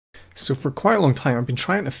So for quite a long time, I've been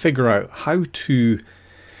trying to figure out how to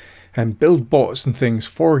build bots and things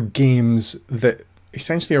for games that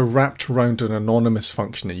essentially are wrapped around an anonymous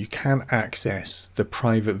function and you can't access the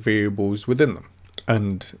private variables within them.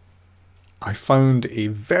 And I found a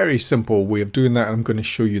very simple way of doing that, and I'm going to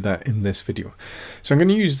show you that in this video. So I'm going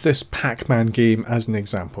to use this PacMan game as an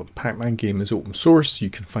example. The PacMan game is open source. You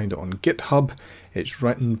can find it on GitHub. It's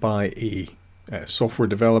written by a software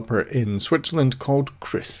developer in Switzerland called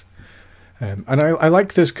Chris. And I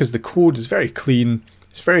like this because the code is very clean,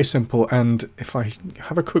 it's very simple, and if I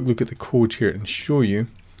have a quick look at the code here and show you,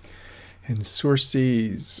 in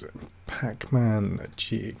sources,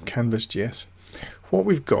 PacMan Canvas.js, what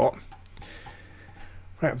we've got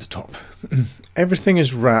right at the top, everything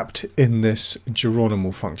is wrapped in this Geronimo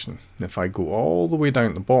function. And if I go all the way down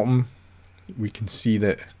at the bottom, we can see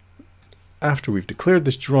that after we've declared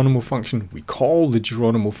this Geronimo function, we call the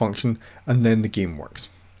Geronimo function, and then the game works.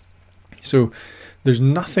 So there's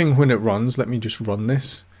nothing when it runs, let me just run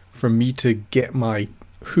this, for me to get my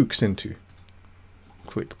hooks into.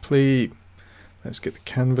 Click play, let's get the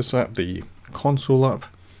canvas up, the console up.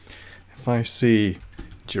 If I say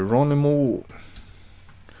Geronimo,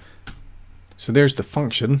 so there's the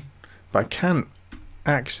function, but I can't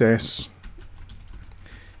access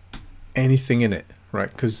anything in it,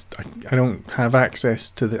 right? Because I don't have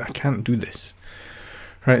access to I can't do this,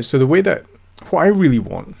 right? So the way that, what I really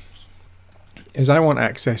want is I want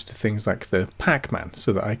access to things like the PacMan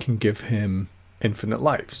so that I can give him infinite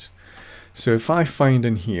lives. So if I find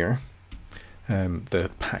in here the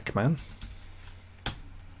PacMan,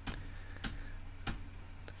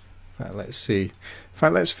 let's see, in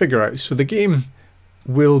fact let's figure out, so the game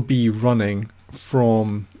will be running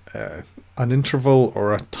from an interval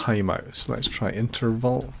or a timeout. So let's try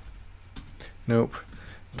interval, nope,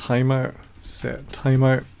 timeout, set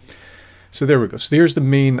timeout. So there we go, so there's the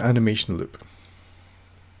main animation loop.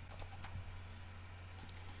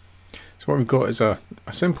 So what we've got is a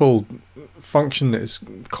simple function that is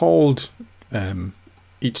called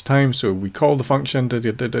each time. So we call the function, then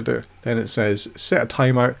it says set a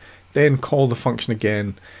timeout, then call the function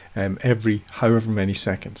again every however many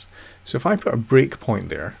seconds. So if I put a breakpoint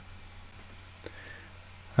there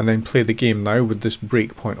and then play the game now with this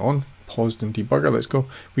breakpoint on, paused in debugger, let's go,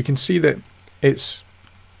 we can see that it's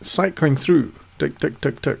cycling through, tick, tick,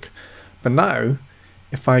 tick, tick. But now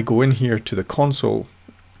if I go in here to the console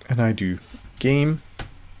and I do game,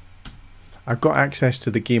 I've got access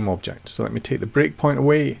to the game object. So let me take the breakpoint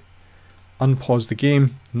away, unpause the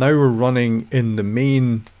game. Now we're running in the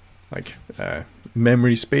main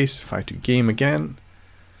memory space. If I do game again,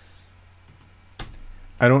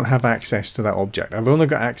 I don't have access to that object. I've only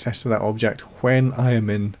got access to that object when I am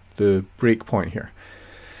in the breakpoint here.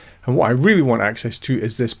 And what I really want access to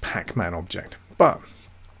is this PacMan object. But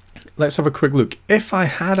let's have a quick look. If I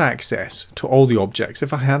had access to all the objects,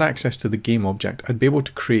 if I had access to the game object, I'd be able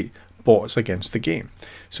to create bots against the game.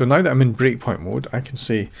 So now that I'm in breakpoint mode, I can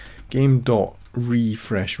say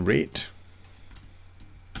game.refresh rate.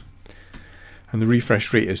 And the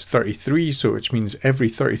refresh rate is 33, so which means every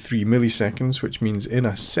 33 milliseconds, which means in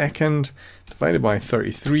a second divided by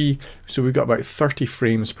 33. So we've got about 30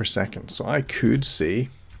 frames per second. So I could say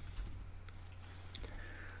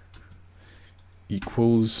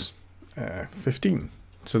equals 15.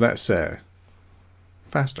 So that's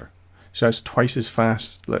faster. So that's twice as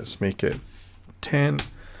fast. Let's make it 10.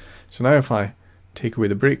 So now if I take away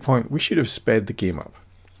the breakpoint, we should have sped the game up.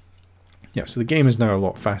 Yeah, so the game is now a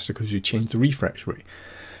lot faster because we changed the refresh rate.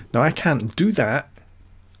 Now I can't do that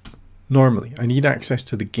normally. I need access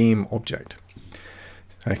to the game object.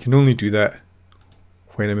 I can only do that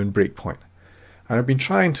when I'm in breakpoint. And I've been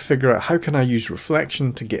trying to figure out how can I use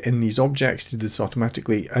reflection to get in these objects to do this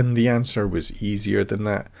automatically, and the answer was easier than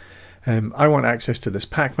that. I want access to this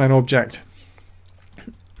PacMan object.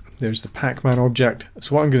 There's the PacMan object.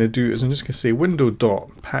 So what I'm going to do is I'm just going to say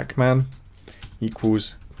window.pacman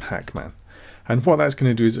equals PacMan. And what that's going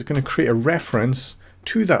to do is it's going to create a reference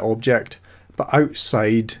to that object, but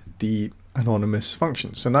outside the anonymous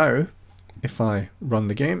function. So now, if I run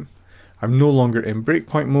the game, I'm no longer in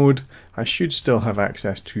breakpoint mode. I should still have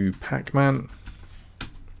access to PacMan.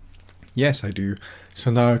 Yes, I do.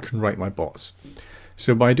 So now I can write my bots.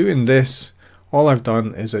 So by doing this, all I've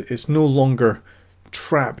done is that it's no longer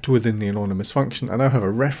trapped within the anonymous function. I now have a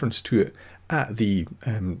reference to it at the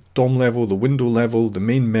DOM level, the window level, the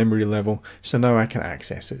main memory level. So now I can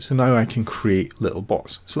access it. So now I can create little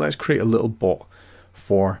bots. So let's create a little bot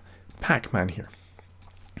for PacMan here.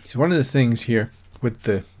 So one of the things here with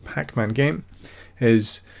the PacMan game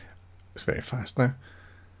is, it's very fast now,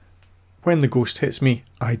 when the ghost hits me,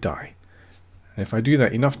 I die. And if I do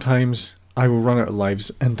that enough times, I will run out of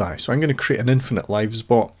lives and die. So I'm going to create an infinite lives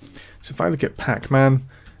bot. So if I look at PacMan,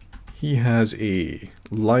 he has a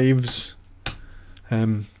lives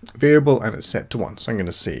variable and it's set to 1. So I'm going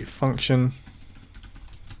to say function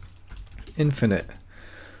infinite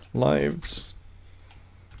lives,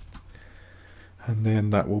 and then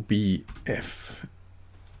that will be if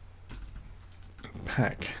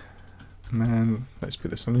PacMan, let's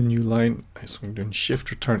put this on a new line, so I'm doing shift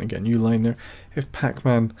return to get a new line there. If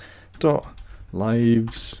PacMan dot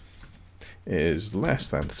lives is less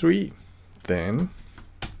than 3, then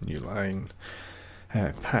new line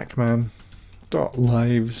PacMan dot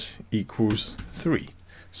lives equals 3.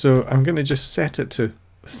 So I'm going to just set it to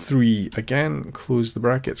 3 again, close the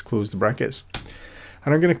brackets,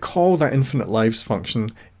 and I'm going to call that infinite lives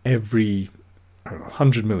function every, I don't know,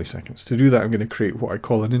 100 milliseconds. To do that, I'm going to create what I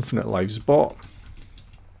call an infinite lives bot,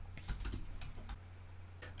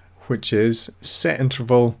 which is set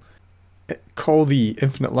interval, call the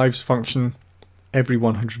infinite lives function every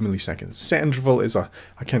 100 milliseconds. Set interval is a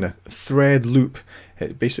kind of thread loop.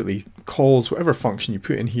 It basically calls whatever function you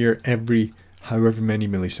put in here every however many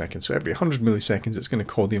milliseconds. So every 100 milliseconds it's going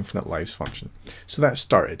to call the infinite lives function. So that's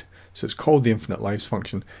started. So it's called the infinite lives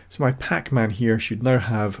function. So my PacMan here should now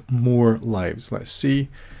have more lives. Let's see,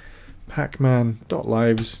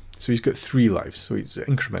 PacMan.lives. So he's got 3 lives, so he's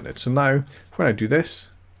incremented. So now when I do this,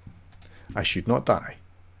 I should not die.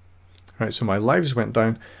 Right, so my lives went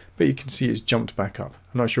down, but you can see it's jumped back up.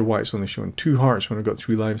 I'm not sure why it's only showing 2 hearts when I've got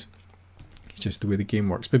 3 lives. It's just the way the game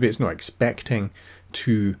works. Maybe it's not expecting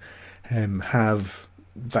to have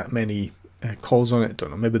that many calls on it.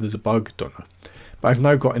 Don't know. Maybe there's a bug. Don't know. But I've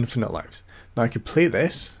now got infinite lives. Now I could play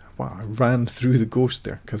this. Wow, I ran through the ghost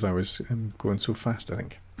there because I was going so fast, I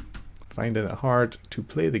think. Finding it hard to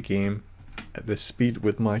play the game at this speed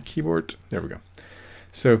with my keyboard. There we go.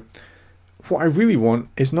 So what I really want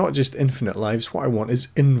is not just infinite lives. What I want is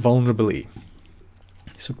invulnerability.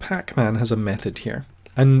 So PacMan has a method here.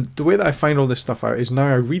 And the way that I find all this stuff out is now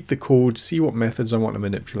I read the code, see what methods I want to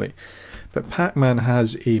manipulate. But PacMan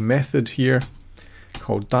has a method here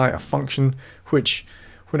called die, a function, which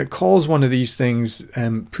when it calls one of these things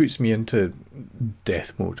puts me into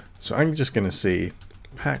death mode. So I'm just going to say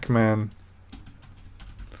PacMan.die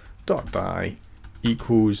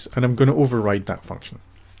equals, and I'm going to override that function.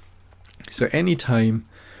 So anytime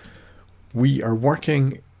we are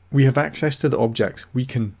working, we have access to the objects, we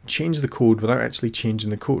can change the code without actually changing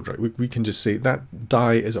the code, right? We can just say that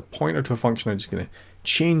die is a pointer to a function. I'm just going to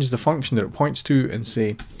change the function that it points to and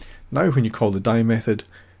say, now when you call the die method,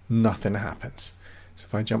 nothing happens. So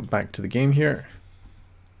if I jump back to the game here,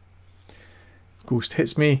 ghost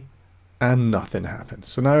hits me and nothing happens.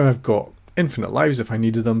 So now I've got infinite lives if I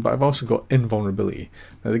needed them, but I've also got invulnerability.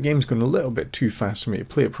 Now the game's going a little bit too fast for me to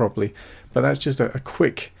play it properly, but that's just a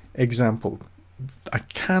quick example. I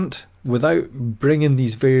can't, without bringing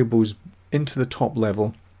these variables into the top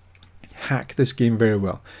level, hack this game very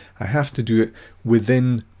well. I have to do it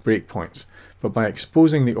within breakpoints. But by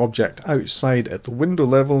exposing the object outside at the window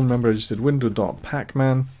level, remember I just did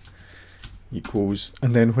window.pacman equals,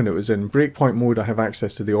 and then when it was in breakpoint mode, I have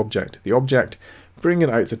access to the object. The object, bring it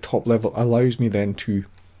out the top level, allows me then to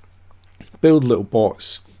build little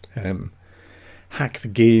bots, hack the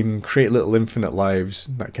game, create little infinite lives,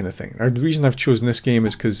 that kind of thing. Now, the reason I've chosen this game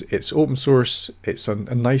is because it's open source, it's a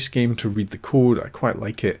nice game to read the code, I quite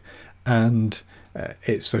like it, and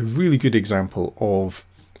it's a really good example of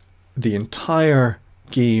the entire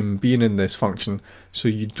game being in this function, so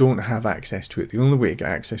you don't have access to it. The only way to get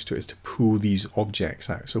access to it is to pull these objects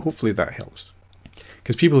out. So hopefully that helps.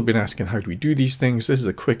 Because people have been asking, how do we do these things? This is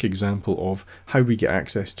a quick example of how we get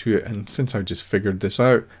access to it, and since I've just figured this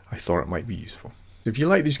out, I thought it might be useful. If you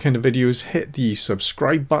like these kind of videos, hit the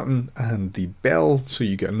subscribe button and the bell so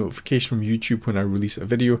you get a notification from YouTube when I release a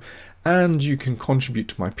video, and you can contribute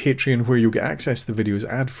to my Patreon where you'll get access to the videos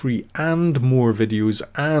ad-free and more videos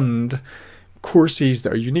and courses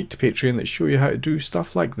that are unique to Patreon that show you how to do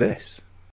stuff like this.